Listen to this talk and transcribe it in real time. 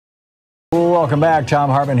welcome back.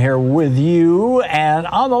 Thom Hartmann here with you. And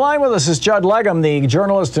on the line with us is Judd Legum, the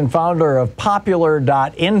journalist and founder of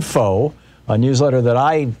popular.info, a newsletter that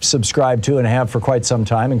I subscribe to and have for quite some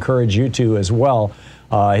time. Encourage you to as well.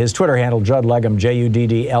 His Twitter handle, Judd Legum,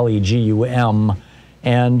 Juddlegum.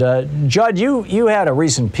 And Judd, you had a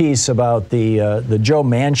recent piece about the Joe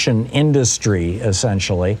Manchin industry,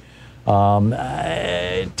 essentially.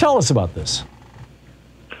 Tell us about this.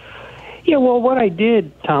 Yeah, well, what I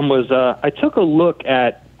did, Tom, was I took a look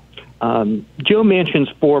at Joe Manchin's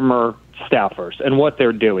former staffers and what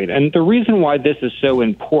they're doing. And the reason why this is so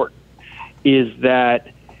important is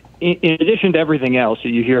that in addition to everything else,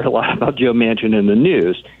 you hear a lot about Joe Manchin in the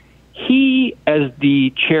news, he, as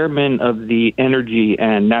the chairman of the Energy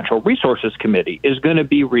and Natural Resources Committee, is going to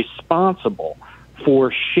be responsible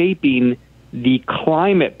for shaping the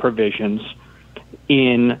climate provisions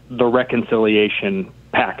in the reconciliation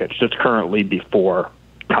package that's currently before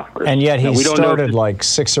Congress. And yet he started like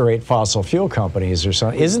 6 or 8 fossil fuel companies or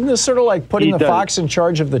something. Isn't this sort of like putting the fox in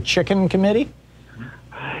charge of the chicken committee?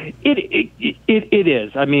 It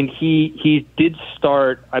is. I mean, he did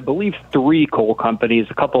start, I believe, 3 coal companies.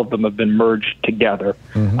 A couple of them have been merged together.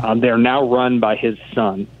 Mm-hmm. They're now run by his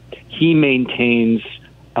son. He maintains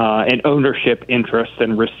an ownership interest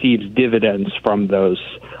and receives dividends from those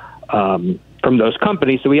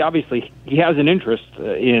companies. So he has an interest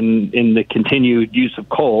in the continued use of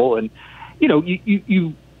coal. And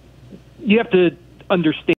you have to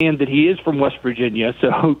understand that he is from West Virginia,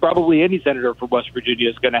 so probably any senator from West Virginia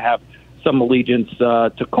is going to have some allegiance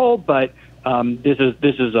to coal. But this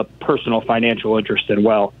is a personal financial interest as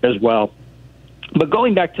well. But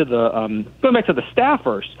going back to the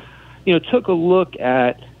staffers, took a look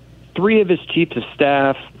at 3 of his chiefs of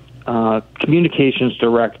staff, communications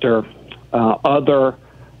director, other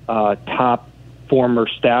top former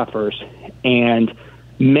staffers, and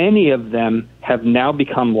many of them have now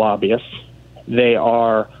become lobbyists. They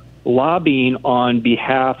are lobbying on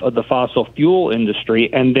behalf of the fossil fuel industry,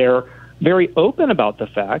 and they're very open about the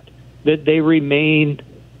fact that they remain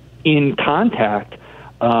in contact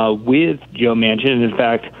with Joe Manchin. And in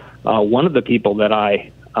fact, one of the people that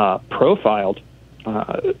I profiled,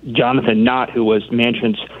 Jonathan Knott, who was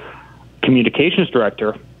Manchin's communications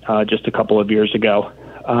director just a couple of years ago,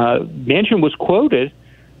 Manchin was quoted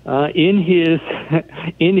in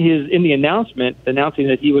the announcement announcing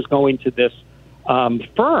that he was going to this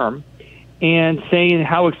firm and saying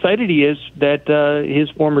how excited he is that his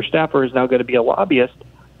former staffer is now going to be a lobbyist.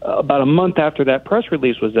 About a month after that press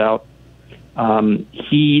release was out,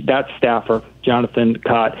 that staffer, Jonathan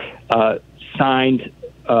Knott,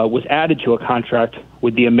 was added to a contract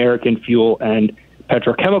with the American fuel and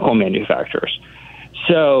petrochemical manufacturers.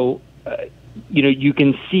 So, you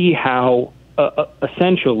can see how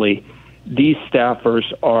essentially these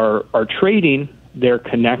staffers are trading their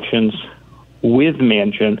connections with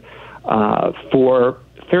Manchin for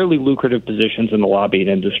fairly lucrative positions in the lobbying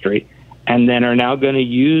industry, and then are now going to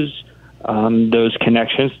use those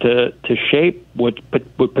connections to shape what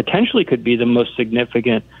potentially could be the most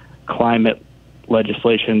significant climate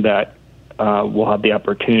legislation that we'll have the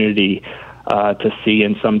opportunity to see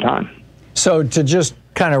in some time. So to just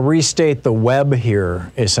kind of restate the web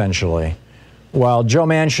here, essentially, while Joe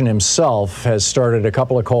Manchin himself has started a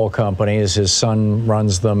couple of coal companies, his son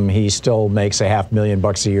runs them, he still makes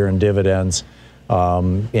 $500,000 a year in dividends.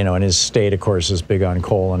 And his state, of course, is big on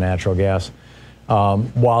coal and natural gas.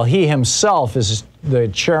 While he himself is the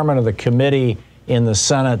chairman of the committee in the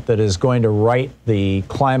Senate that is going to write the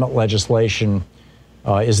climate legislation,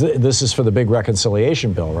 this is for the big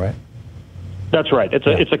reconciliation bill, right? That's right. It's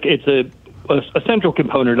a central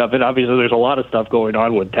component of it. Obviously, there's a lot of stuff going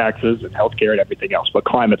on with taxes and healthcare and everything else, but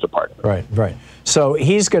climate's a part of it. Right. So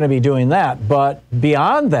he's going to be doing that. But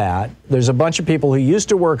beyond that, there's a bunch of people who used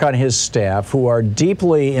to work on his staff who are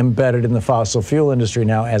deeply embedded in the fossil fuel industry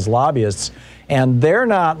now as lobbyists, and they're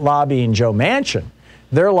not lobbying Joe Manchin.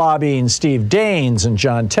 They're lobbying Steve Daines and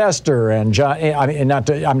John Tester and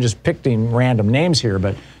I'm just picking random names here,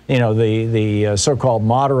 but the so-called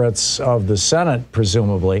moderates of the Senate,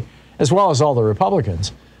 presumably, as well as all the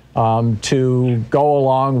Republicans, to go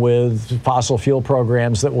along with fossil fuel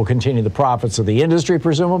programs that will continue the profits of the industry,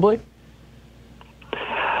 presumably?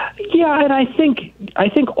 Yeah, and I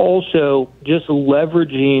think also just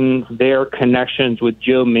leveraging their connections with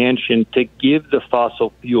Joe Manchin to give the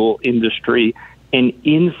fossil fuel industry an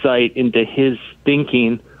insight into his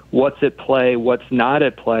thinking, what's at play, what's not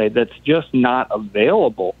at play, that's just not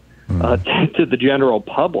available to the general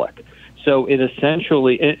public. So it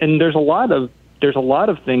essentially, and there's a lot of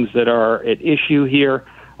things that are at issue here.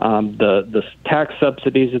 The tax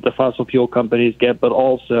subsidies that the fossil fuel companies get, but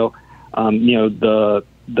also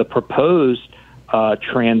The proposed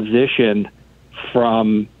transition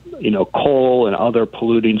from coal and other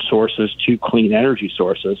polluting sources to clean energy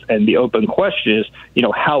sources, and the open question is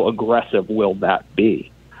how aggressive will that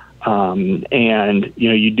be? And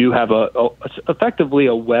you do have effectively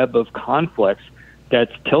a web of conflicts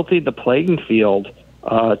that's tilting the playing field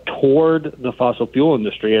toward the fossil fuel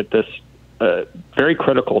industry at this very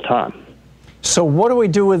critical time. So what do we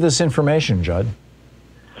do with this information, Judd?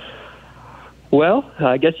 Well,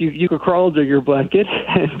 I guess you could crawl under your blanket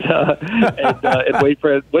and wait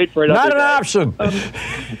for another Not an day. option.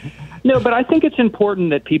 No, but I think it's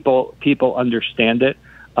important that people understand it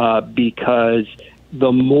because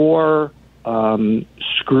the more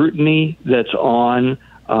scrutiny that's on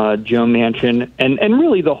Joe Manchin and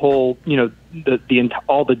really the whole,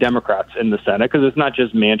 all the Democrats in the Senate, because it's not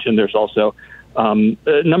just Manchin, there's also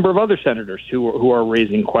a number of other senators who are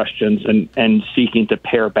raising questions and seeking to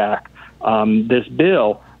pare back this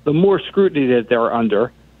bill. The more scrutiny that they're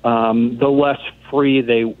under, the less free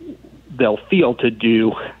they'll feel to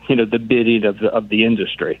do, the bidding of the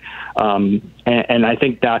industry. And I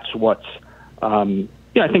think that's what's, I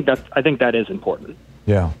think that is important.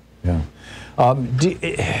 Yeah.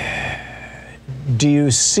 Do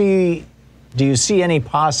you see any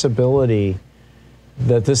possibility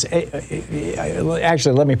that this?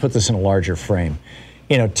 Actually, let me put this in a larger frame.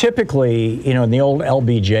 Typically, in the old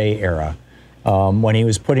LBJ era, when he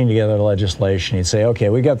was putting together legislation, he'd say, "Okay,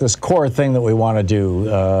 we got this core thing that we want to do.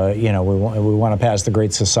 We want to pass the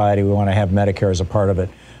Great Society. We want to have Medicare as a part of it."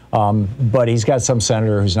 But he's got some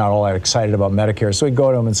senator who's not all that excited about Medicare, so he'd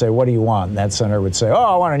go to him and say, "What do you want?" And that senator would say,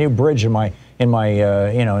 "Oh, I want a new bridge in my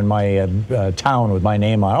town with my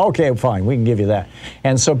name on it." "Okay, fine, we can give you that."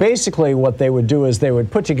 And so basically, what they would do is they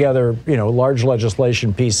would put together, large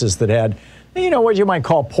legislation pieces that had, what you might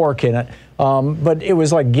call pork in it, but it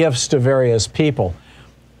was like gifts to various people.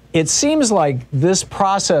 It seems like this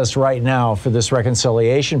process right now for this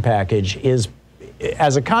reconciliation package is,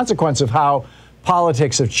 as a consequence of how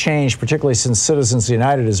politics have changed, particularly since Citizens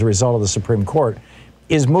United as a result of the Supreme Court,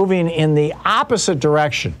 is moving in the opposite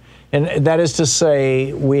direction. And that is to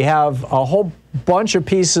say, we have a whole bunch of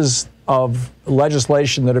pieces of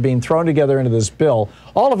legislation that are being thrown together into this bill,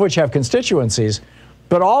 all of which have constituencies,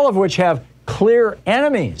 but all of which have clear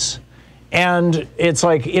enemies. And it's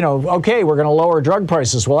like, okay, we're going to lower drug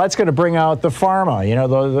prices. Well, that's going to bring out the pharma,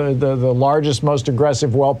 the largest, most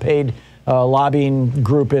aggressive, well-paid lobbying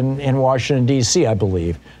group in Washington, D.C., I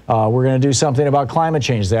believe. We're going to do something about climate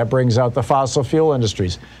change. That brings out the fossil fuel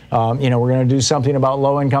industries. We're going to do something about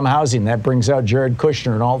low-income housing. That brings out Jared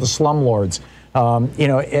Kushner and all the slumlords.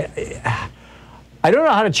 I don't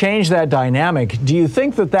know how to change that dynamic. Do you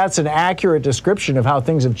think that that's an accurate description of how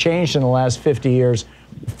things have changed in the last 50 years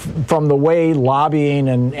from the way lobbying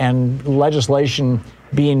and legislation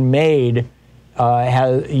being made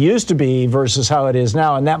used to be versus how it is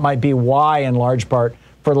now? And that might be why, in large part,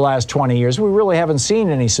 for the last 20 years, we really haven't seen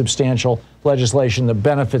any substantial legislation that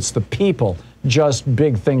benefits the people, just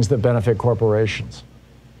big things that benefit corporations.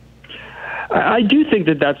 I do think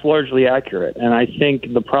that that's largely accurate, and I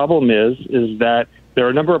think the problem is that there are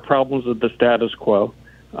a number of problems with the status quo.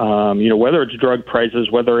 Whether it's drug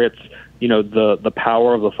prices, whether it's the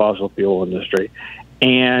power of the fossil fuel industry,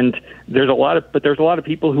 and there's a lot of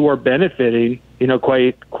people who are benefiting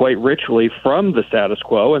quite richly from the status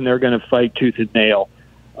quo, and they're going to fight tooth and nail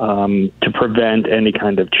to prevent any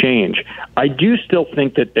kind of change. I do still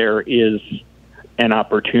think that there is an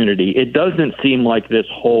opportunity. It doesn't seem like this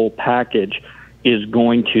whole package is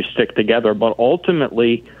going to stick together, but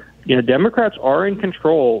ultimately, Democrats are in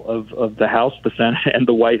control of the House, the Senate, and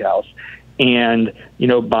the White House, and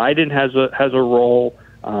Biden has a role.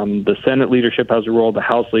 The Senate leadership has a role. The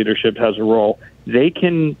House leadership has a role. They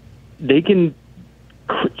can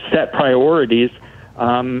set priorities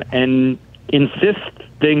and insist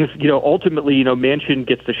things. Ultimately, Manchin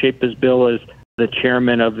gets to shape this bill as the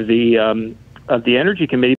chairman of the Energy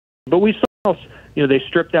Committee. But we saw, they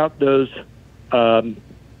stripped out those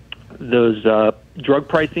drug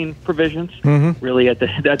pricing provisions, really at the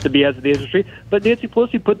behest of the industry. But Nancy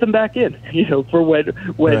Pelosi put them back in, for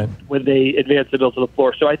when they advanced the bill to the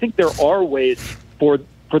floor. So I think there are ways for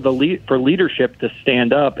leadership to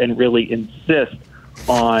stand up and really insist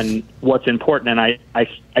on what's important. And I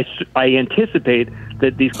anticipate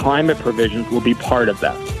that these climate provisions will be part of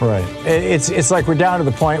that. Right. It's like we're down to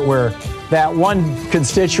the point where that one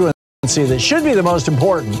constituency that should be the most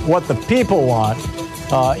important, what the people want,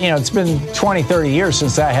 it's been 20, 30 years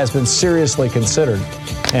since that has been seriously considered.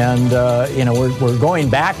 And, we're going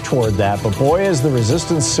back toward that. But boy, is the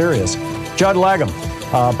resistance serious. Judd Legum,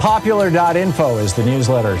 Popular.info is the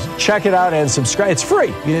newsletter. Check it out and subscribe. It's free.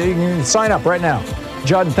 You can sign up right now.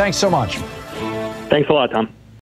 Judd, thanks so much. Thanks a lot, Tom.